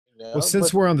now. Well,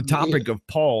 since we're on the topic of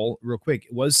Paul, real quick,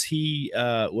 was he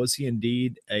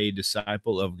indeed a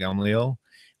disciple of Gamaliel?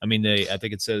 I mean, I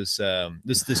think it says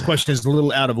this question is a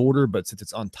little out of order, but since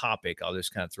it's on topic, I'll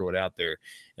just kind of throw it out there.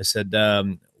 It said,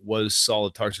 was Saul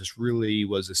of Tarsus really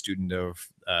was a student of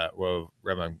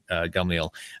Rabbi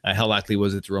Gamaliel? How likely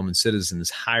was it the Roman citizens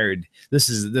hired? This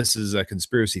is a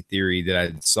conspiracy theory that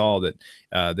I saw that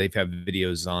they've had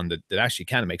videos on that actually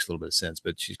kind of makes a little bit of sense.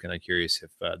 But she's kind of curious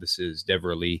if this is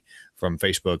Deborah Lee from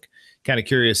Facebook. Kind of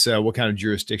curious what kind of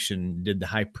jurisdiction did the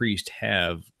high priest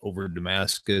have over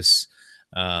Damascus?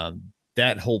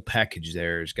 That whole package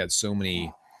there has got so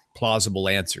many plausible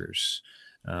answers.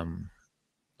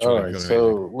 All right,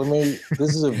 so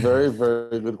this is a very,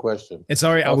 very good question. It's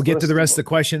all right. I will get to the rest of the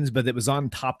questions, but it was on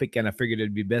topic, and I figured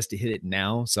it'd be best to hit it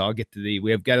now. So I'll get to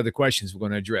we have got other questions we're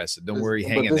going to address. So don't worry,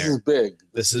 hang in there. This is big.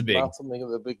 This is big. Not something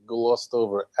that big glossed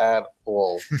over at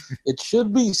all. It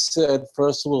should be said,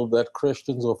 first of all, that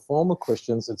Christians or former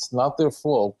Christians, it's not their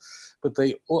fault, but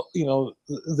they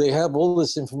have all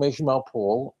this information about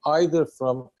Paul, either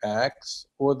from Acts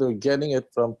or they're getting it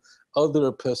from other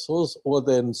epistles, or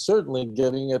then certainly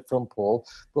getting it from Paul.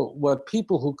 But what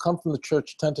people who come from the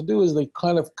church tend to do is they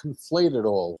kind of conflate it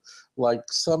all. Like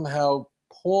somehow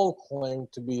Paul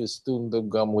claimed to be a student of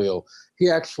Gamaliel. He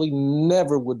actually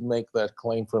never would make that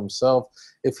claim for himself.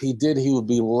 If he did, he would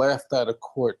be laughed out of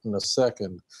court in a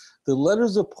second. The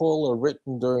letters of Paul are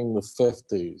written during the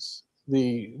 50s.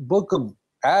 The book of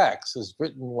Acts is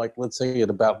written, like, let's say at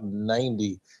about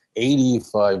 90,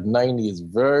 85, 90 is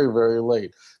very, very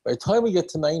late. By the time we get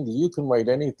to 90, you can write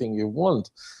anything you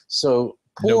want. So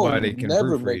Paul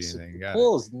never makes it.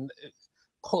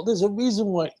 Paul, there's a reason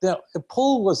why. Now,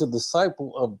 Paul was a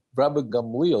disciple of Rabbi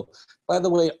Gamaliel. By the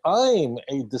way, I'm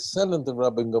a descendant of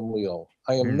Rabbi Gamaliel.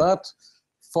 I am not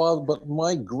father, but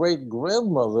my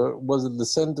great-grandmother was a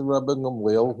descendant of Rabbi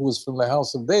Gamaliel, who was from the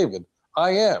house of David.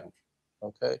 I am.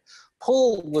 Okay.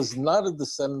 Paul was not a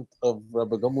descendant of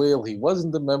Rabbi Gamaliel. He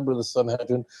wasn't a member of the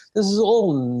Sanhedrin. This is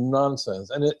all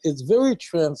nonsense. And it's very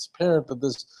transparent that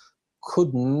this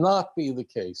could not be the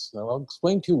case. Now, I'll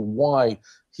explain to you why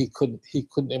he couldn't.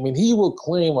 I mean, he will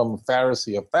claim I'm a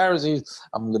Pharisee of Pharisees.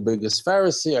 I'm the biggest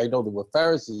Pharisee. I know there were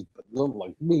Pharisees, but not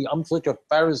like me. I'm such a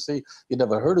Pharisee. You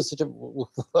never heard of such a...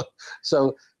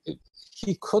 So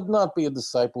he could not be a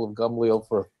disciple of Gamaliel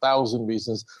for 1,000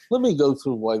 reasons. Let me go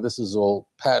through why this is all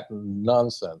patent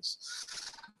nonsense.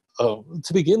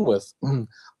 To begin with,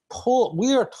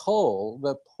 we are told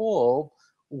that Paul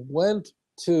went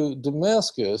to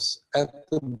Damascus at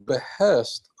the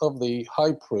behest of the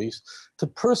high priest to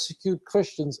persecute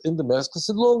Christians in Damascus.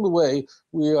 Along the way,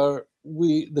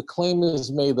 the claim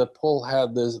is made that Paul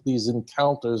had these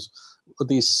encounters,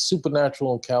 these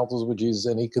supernatural encounters with Jesus,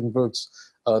 and he converts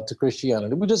to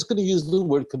Christianity. We're just going to use the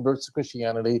word converts to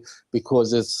Christianity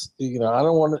because it's, I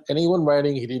don't want anyone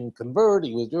writing he didn't convert,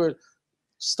 he was doing.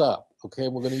 Stop. Okay,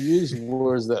 we're going to use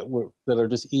words that are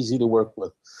just easy to work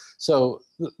with. So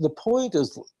the point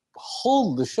is,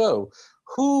 hold the show.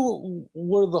 Who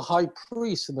were the high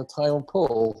priests in the time of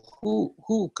Paul?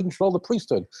 Who controlled the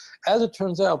priesthood? As it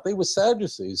turns out, they were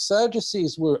Sadducees.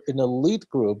 Sadducees were an elite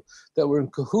group that were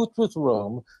in cahoots with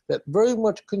Rome that very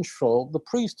much controlled the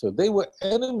priesthood. They were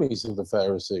enemies of the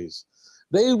Pharisees.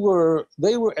 They were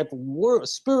at war,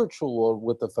 spiritual war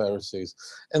with the Pharisees,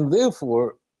 and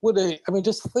therefore,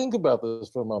 just think about this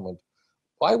for a moment.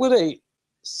 If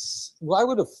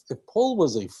Paul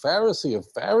was a Pharisee of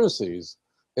Pharisees,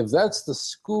 if that's the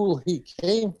school he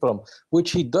came from,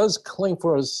 which he does claim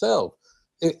for himself,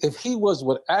 if he was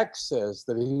what Acts says,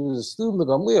 that he was a student of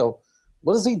Gamaliel,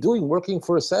 what is he doing working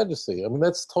for a Sadducee? I mean,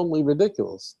 that's totally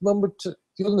ridiculous. Number two, do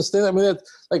you understand? I mean,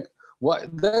 that's like, why?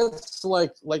 That's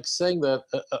like saying that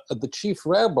the chief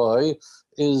rabbi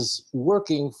is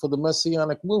working for the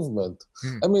Messianic movement.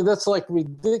 I mean, that's like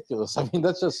ridiculous. I mean,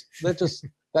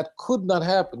 that could not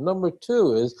happen. Number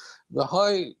two is the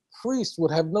high priest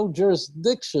would have no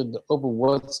jurisdiction over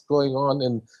what's going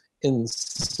on in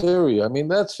Syria. I mean,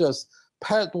 that's just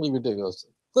patently ridiculous.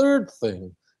 Third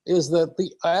thing is that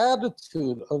the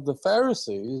attitude of the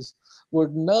Pharisees were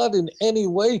not in any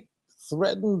way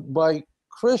threatened by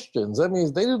Christians. That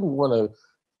means they didn't want to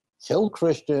kill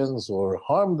Christians or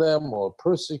harm them or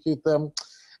persecute them.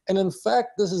 And in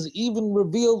fact, this is even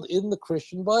revealed in the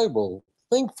Christian Bible.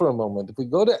 Think for a moment. If we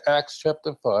go to Acts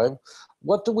chapter 5,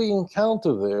 what do we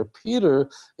encounter there? Peter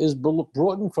is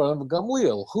brought in front of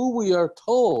Gamaliel, who we are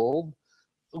told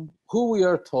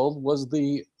was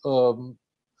the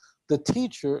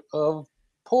teacher of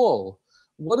Paul.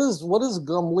 What is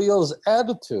Gamaliel's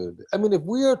attitude? I mean, if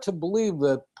we are to believe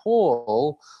that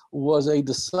Paul was a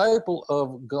disciple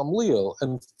of Gamaliel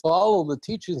and followed the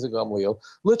teachings of Gamaliel,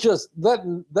 let's just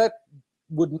that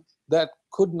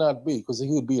could not be, because he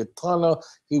would be a Tana,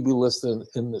 he would listen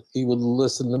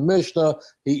to Mishnah.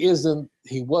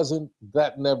 He wasn't,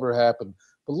 that never happened.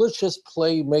 But let's just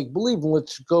play make believe and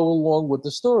let's go along with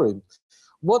the story.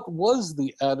 What was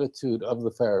the attitude of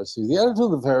the Pharisees? The attitude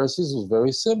of the Pharisees was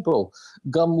very simple.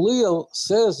 Gamaliel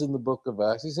says in the book of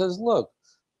Acts, he says, look,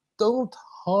 don't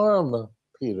harm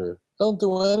Peter. Don't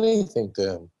do anything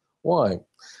to him. Why?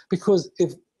 Because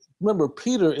remember,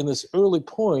 Peter in this early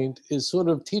point is sort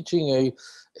of teaching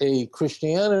a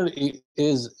Christianity,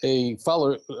 is a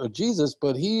follower of Jesus,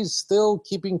 but he's still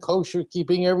keeping kosher,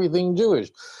 keeping everything Jewish.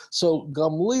 So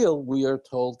Gamaliel, we are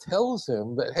told, tells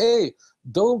him that, hey,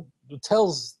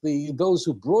 tells those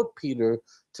who brought Peter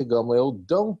to Gamaliel,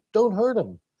 don't hurt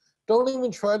him. Don't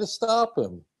even try to stop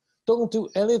him. Don't do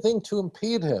anything to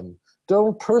impede him.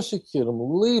 Don't persecute him.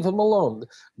 Leave him alone.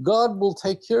 God will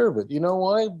take care of it. You know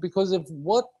why? Because if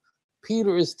what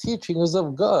Peter is teaching is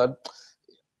of God,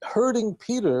 hurting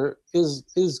Peter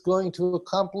is going to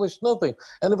accomplish nothing.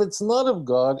 And if it's not of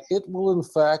God, it will in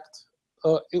fact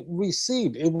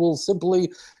recede. It will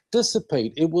simply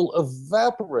dissipate. It will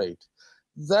evaporate.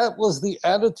 That was the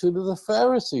attitude of the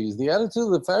Pharisees. The attitude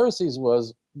of the Pharisees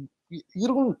was, you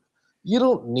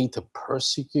don't need to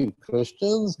persecute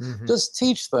Christians. Mm-hmm. Just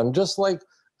teach them. Just like,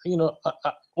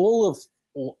 all of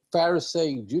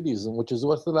Pharisaic Judaism, which is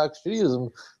Orthodox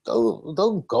Judaism,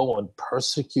 don't go and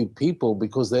persecute people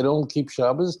because they don't keep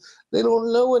Shabbos. They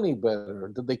don't know any better.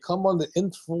 Did they come under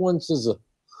influences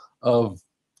of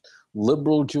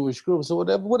liberal Jewish groups or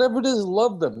whatever it is?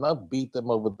 Love them, not beat them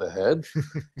over the head.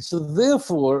 So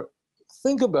therefore,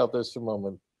 think about this for a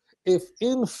moment. If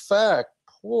in fact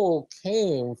Paul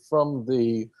came from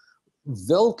the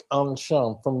Welt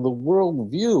Anschauung, from the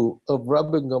worldview of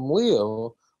Rabbi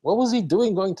Gamaliel, what was he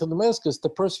doing going to Damascus to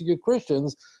persecute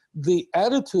Christians? The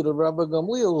attitude of Rabbi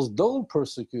Gamaliel is don't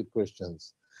persecute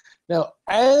Christians. Now,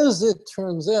 as it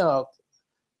turns out,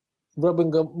 Rabbi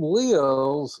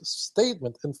Gamaliel's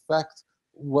statement,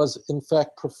 was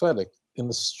prophetic in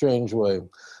a strange way,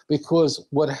 because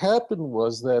what happened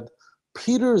was that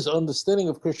Peter's understanding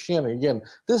of Christianity, again,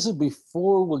 this is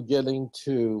before we're getting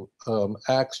to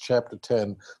Acts chapter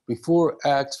 10, before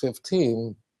Acts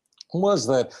 15, was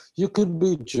that you could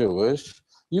be Jewish,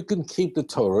 you can keep the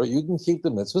Torah, you can keep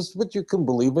the mitzvahs, but you can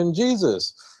believe in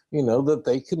Jesus, that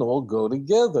they can all go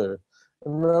together.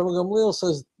 And Rabbi Gamaliel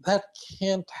says that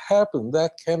can't happen,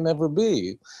 that can never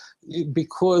be,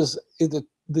 because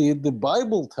the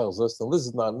Bible tells us, and this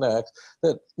is not an Acts,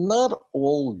 that not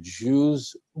all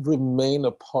Jews remain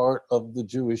a part of the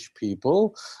Jewish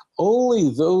people. Only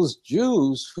those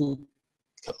Jews who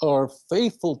are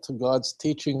faithful to God's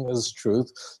teaching as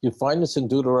truth. You find this in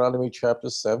Deuteronomy chapter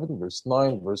 7, verse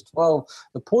 9, verse 12.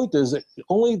 The point is that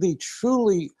only the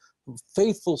truly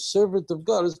faithful servant of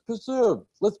God is preserved.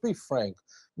 Let's be frank.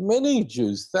 Many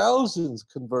Jews, thousands,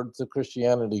 converted to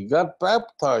Christianity, got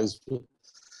baptized.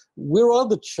 Where are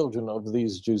the children of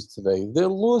these Jews today? They're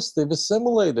lost. They've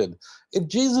assimilated. If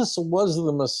Jesus was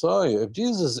the Messiah, if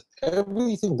Jesus is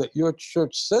everything that your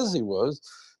church says he was,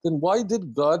 then why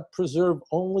did God preserve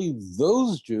only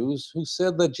those Jews who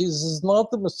said that Jesus is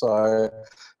not the Messiah,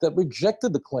 that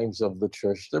rejected the claims of the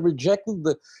church, that rejected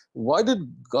why did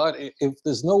God, if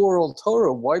there's no oral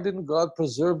Torah, why didn't God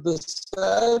preserve the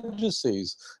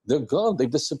Sadducees? They're gone, they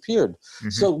disappeared. Mm-hmm.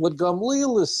 So what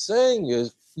Gamaliel is saying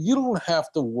is, you don't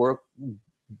have to work,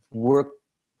 you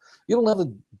don't have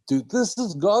to do, this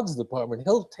is God's department.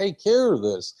 He'll take care of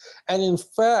this. And in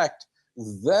fact,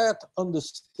 that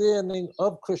understanding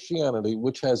of Christianity,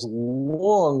 which has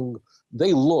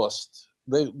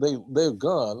they're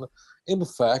gone, in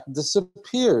fact,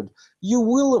 disappeared. You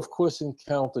will, of course,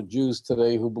 encounter Jews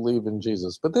today who believe in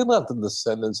Jesus, but they're not the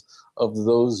descendants of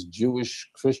those Jewish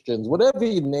Christians, whatever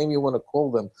name you want to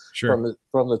call them, sure,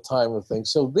 from the time of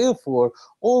things. So therefore,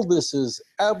 all this is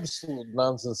absolute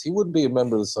nonsense. He wouldn't be a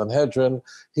member of the Sanhedrin.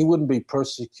 He wouldn't be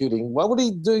persecuting. Why would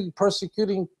he be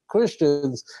persecuting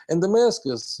Christians in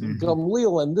Damascus? Mm-hmm.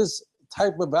 Gamaliel and this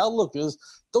type of outlook is,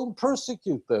 don't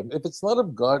persecute them. If it's not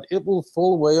of God, it will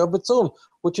fall away of its own,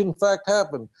 which in fact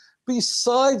happened.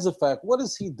 Besides the fact, what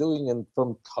is he doing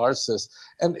from Tarsus?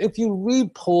 And if you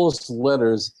read Paul's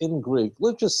letters in Greek,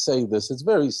 let's just say this, it's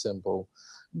very simple.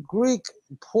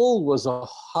 Paul was a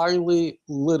highly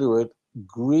literate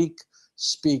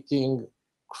Greek-speaking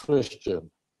Christian.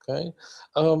 Okay,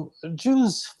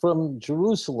 Jews from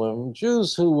Jerusalem,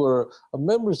 Jews who were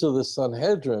members of the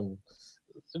Sanhedrin,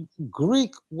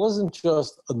 Greek wasn't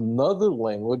just another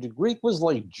language. Greek was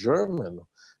like German.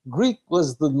 Greek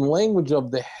was the language of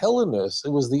the Hellenists.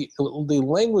 It was the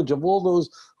language of all those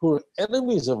who were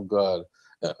enemies of God.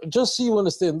 Just so you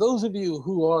understand, those of you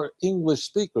who are English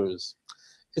speakers,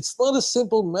 it's not a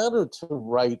simple matter to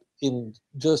write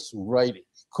because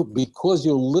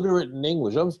you're literate in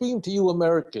English. I'm speaking to you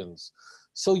Americans.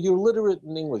 So you're literate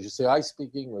in English. You say, I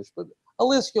speak English. But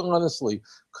I'll ask you honestly,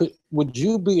 would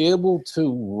you be able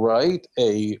to write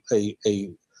a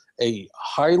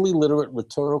highly literate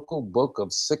rhetorical book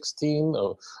of 16,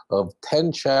 of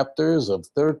 10 chapters, of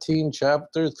 13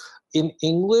 chapters in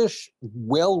English,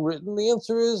 well written? The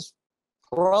answer is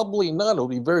probably not. It'll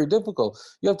be very difficult.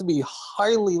 You have to be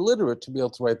highly literate to be able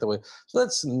to write that way. So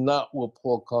that's not where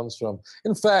Paul comes from.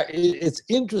 In fact, it's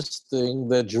interesting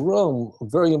that Jerome, a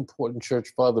very important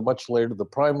church father, much later the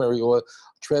primary or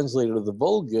translator of the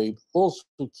Vulgate, also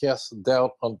cast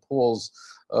doubt on Paul's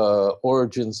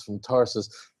origins from Tarsus.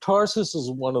 Tarsus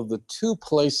is one of the two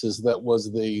places that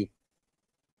was the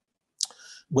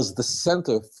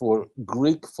center for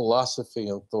Greek philosophy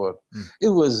and thought.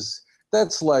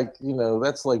 That's like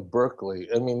Berkeley.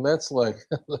 I mean, that's not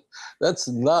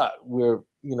where,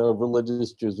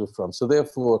 religious Jews were from. So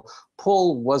therefore,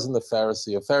 Paul wasn't a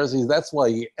Pharisee. A Pharisee, that's why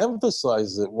he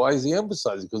emphasizes it. Why is he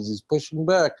emphasizing it? Because he's pushing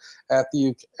back at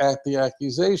the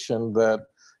accusation that,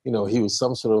 he was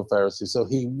some sort of Pharisee. So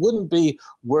he wouldn't be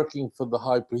working for the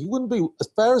high priest. A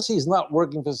Pharisee is not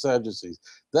working for Sadducees.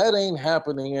 That ain't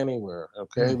happening anywhere,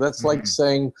 okay? That's like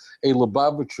saying a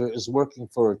Lubavitcher is working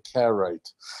for a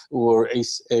Karaite, or a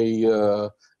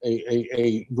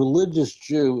religious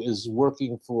Jew is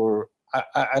working for,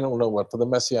 I don't know what, for the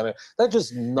Messianic. That's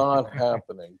just not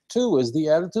happening. Two is the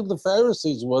attitude of the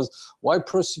Pharisees was, why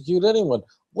persecute anyone?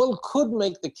 One could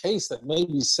make the case that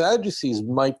maybe Sadducees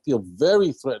might feel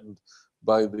very threatened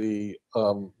by the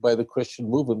Christian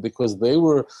movement because they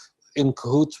were in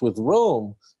cahoots with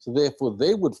Rome. So therefore,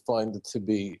 they would find it to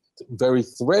be very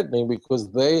threatening because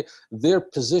their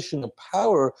position of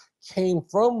power came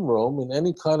from Rome. In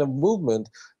any kind of movement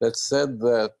that said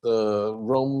that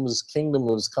Rome's kingdom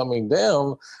was coming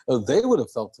down, they would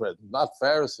have felt threatened, not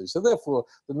Pharisees. So therefore,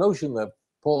 the notion that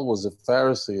Paul was a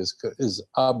Pharisee is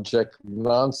abject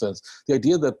nonsense. The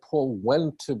idea that Paul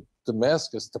went to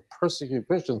Damascus to persecute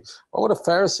Christians, why would a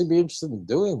Pharisee be interested in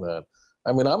doing that?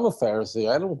 I mean, I'm a Pharisee.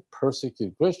 I don't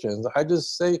persecute Christians. I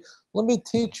just say, let me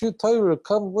teach you Torah.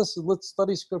 Come, listen, let's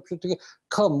study scripture together.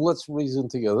 Come, let's reason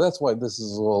together. That's why this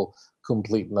is all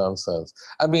complete nonsense.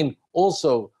 I mean,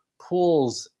 also,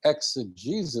 Paul's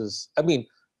exegesis,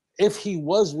 if he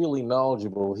was really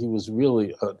knowledgeable, he was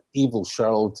really an evil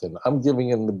charlatan. I'm giving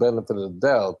him the benefit of the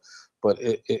doubt. But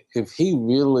if he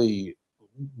really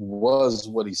was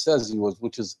what he says he was,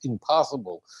 which is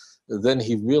impossible, then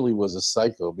he really was a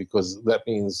psycho, because that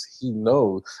means he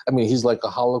knows. He's like a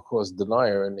Holocaust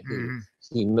denier, and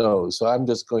he knows. So I'm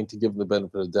just going to give him the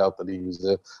benefit of the doubt that he was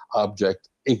an object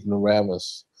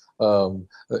ignoramus.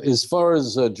 As far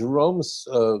as Jerome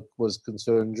was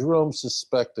concerned, Jerome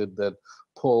suspected that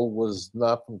Paul was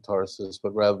not from Tarsus,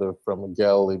 but rather from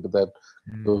Galilee, but that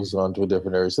goes on to a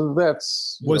different area. So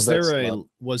was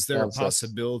there a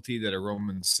possibility that a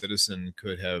Roman citizen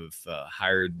could have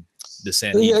hired the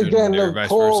Sanhedrin? Again,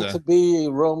 Paul to be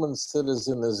a Roman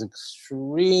citizen is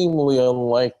extremely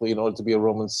unlikely. In order to be a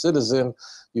Roman citizen,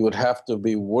 you would have to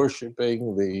be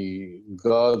worshiping the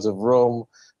gods of Rome.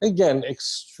 Again,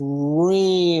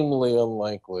 extremely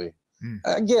unlikely.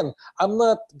 Again, I'm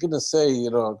not going to say,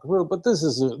 but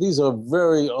these are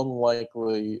very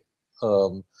unlikely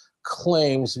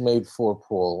claims made for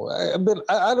Paul.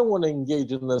 I don't want to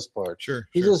engage in this part. Sure.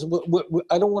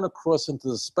 I don't want to cross into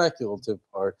the speculative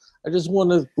part. I just want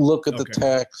to look at the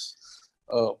text.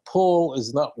 Paul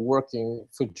is not working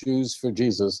for Jews for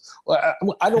Jesus. Well,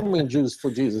 I don't mean Jews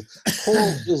for Jesus.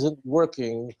 Paul isn't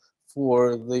working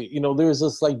for there's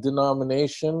this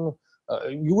denomination.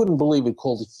 You wouldn't believe it,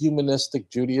 called humanistic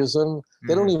Judaism.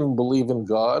 They don't even believe in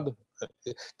God.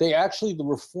 The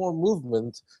Reform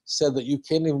movement said that you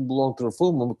can't even belong to the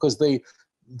Reform movement because they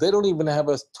don't even have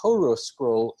a Torah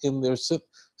scroll in their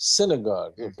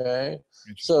synagogue. Okay,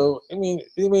 so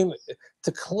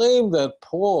to claim that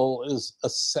Paul is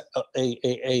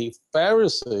a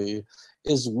Pharisee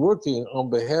is working on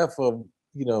behalf of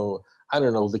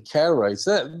the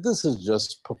Karaites. This is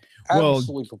just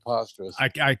absolutely preposterous.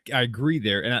 I agree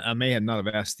there, and I may have not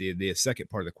have asked the second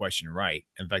part of the question right.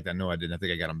 In fact, I know I didn't. I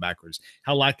think I got them backwards.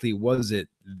 How likely was it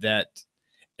that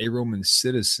a Roman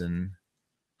citizen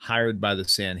hired by the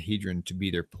Sanhedrin to be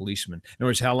their policeman? In other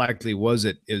words, how likely was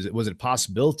it? Was it a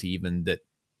possibility even that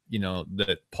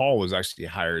that Paul was actually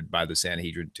hired by the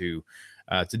Sanhedrin to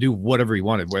to do whatever he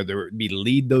wanted, whether it be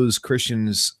lead those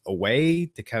Christians away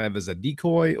to kind of as a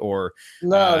decoy or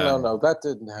no, that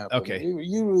didn't happen. Okay.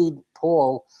 You read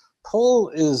Paul. Paul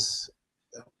is,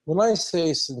 when I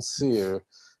say sincere,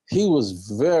 he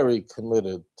was very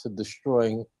committed to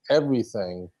destroying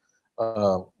everything,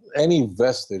 any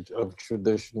vestige of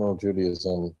traditional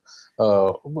Judaism.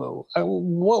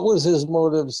 What was his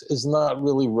motives is not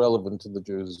really relevant to the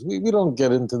Jews. We don't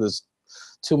get into this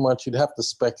too much. You'd have to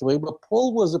speculate. But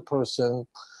Paul was a person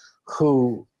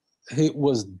who he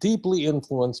was deeply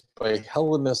influenced by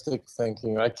Hellenistic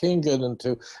thinking. I can't get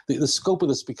into the scope of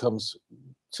this becomes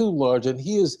too large, and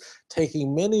he is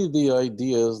taking many of the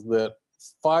ideas that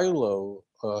Philo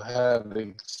had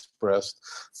expressed.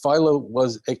 Philo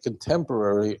was a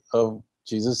contemporary of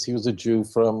Jesus. He was a Jew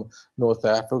from North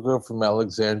Africa, from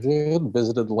Alexandria, and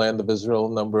visited the land of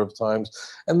Israel a number of times.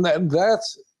 And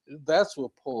that's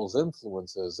what Paul's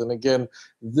influence is. And again,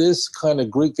 this kind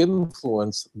of Greek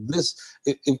influence,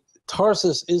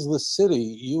 Tarsus is the city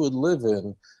you would live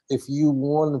in if you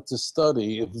wanted to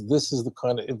study, if this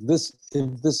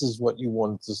is what you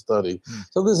wanted to study.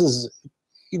 So this is,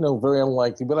 very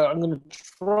unlikely, but I'm going to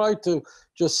try to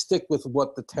just stick with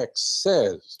what the text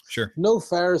says. Sure. No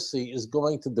Pharisee is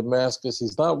going to Damascus.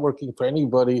 He's not working for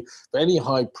anybody, for any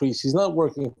high priest. He's not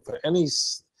working for any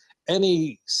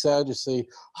Sadducee.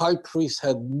 High priest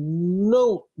had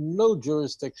no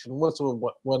jurisdiction whatsoever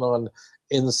what went on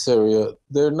in Syria.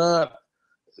 They're not.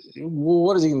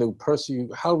 What is he going to pursue you?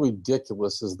 How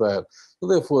ridiculous is that? So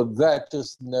therefore, that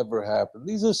just never happened.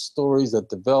 These are stories that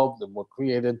developed and were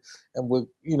created, and we're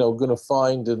going to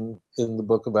find in the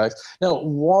Book of Acts. Now,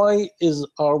 why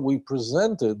are we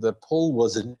presented that Paul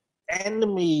was an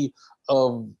enemy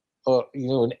of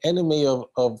an enemy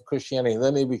of Christianity, and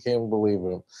then he became a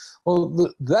believer? Well,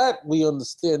 that we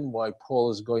understand why Paul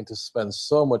is going to spend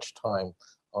so much time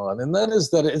on, and that is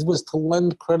that it was to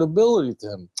lend credibility to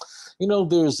him.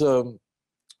 There's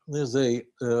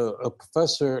a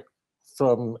professor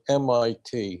from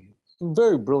MIT, a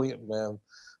very brilliant man.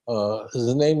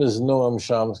 His name is Noam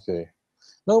Chomsky.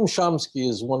 Noam Chomsky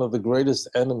is one of the greatest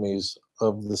enemies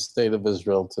of the state of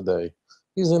Israel today.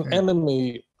 He's an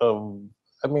enemy of,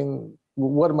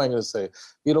 what am I going to say?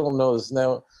 You don't know this.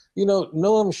 Now,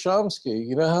 Noam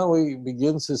Chomsky, how he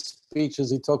begins his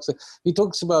speeches? He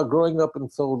talks about growing up in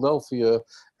Philadelphia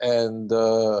and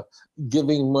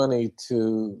giving money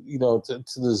to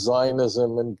the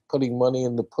Zionism and putting money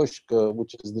in the Pushka,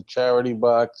 which is the charity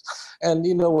box. And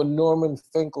when Norman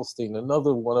Finkelstein,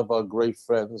 another one of our great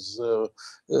friends, a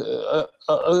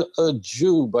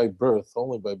Jew by birth,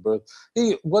 only by birth,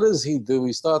 what does he do?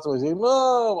 He starts by saying,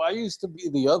 "No, I used to be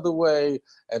the other way,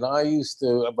 and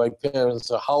my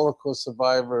parents are Holocaust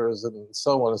survivors," and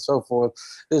so on and so forth.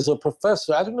 There's a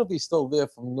professor, I don't know if he's still there,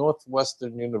 from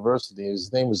Northwestern University.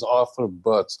 His name is Arthur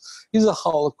Butz. He's a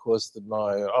Holocaust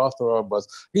denier, Arthur R. Butz.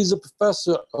 He's a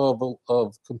professor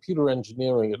of computer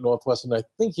engineering at Northwestern. I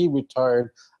think he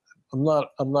retired. I'm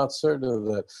not certain of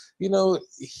that.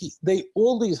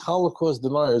 All these Holocaust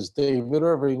deniers, David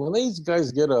Irving, when these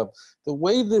guys get up, the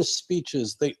way their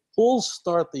speeches, they all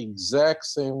start the exact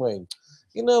same way.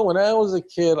 When I was a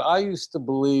kid, I used to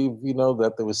believe,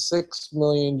 that there was 6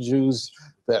 million Jews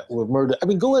that were murdered.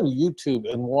 Go on YouTube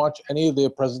and watch any of their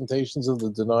presentations of the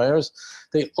deniers.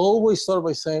 They always start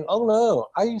by saying, "Oh no,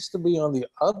 I used to be on the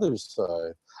other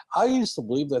side. I used to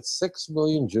believe that 6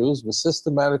 million Jews were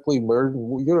systematically murdered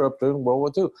in Europe during World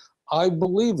War II. I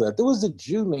believe that." There was a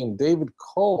Jew named David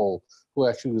Cole who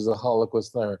actually was a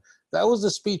Holocaust denier. That was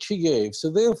the speech he gave. So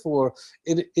therefore,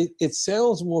 it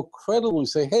sounds more credible to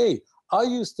say, "Hey, I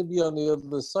used to be on the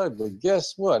other side, but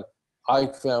guess what? I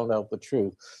found out the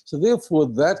truth." So therefore,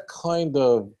 that kind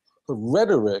of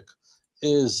rhetoric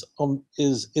has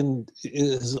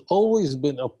always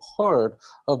been a part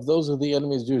of those of the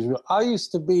enemies of Jews. I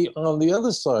used to be on the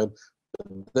other side,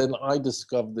 but then I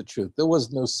discovered the truth. There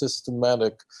was no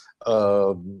systematic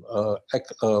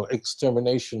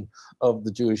extermination of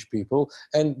the Jewish people.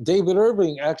 And David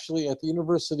Irving, actually, at the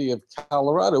University of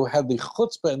Colorado, had the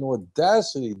chutzpah and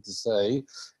audacity to say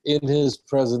in his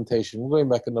presentation, going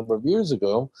back a number of years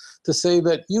ago, to say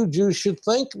that you Jews should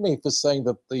thank me for saying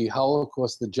that the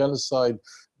Holocaust, the genocide,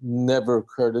 never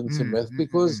occurred into myth,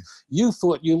 because you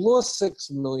thought you lost 6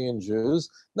 million Jews.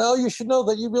 Now you should know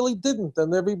that you really didn't,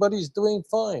 and everybody's doing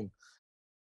fine.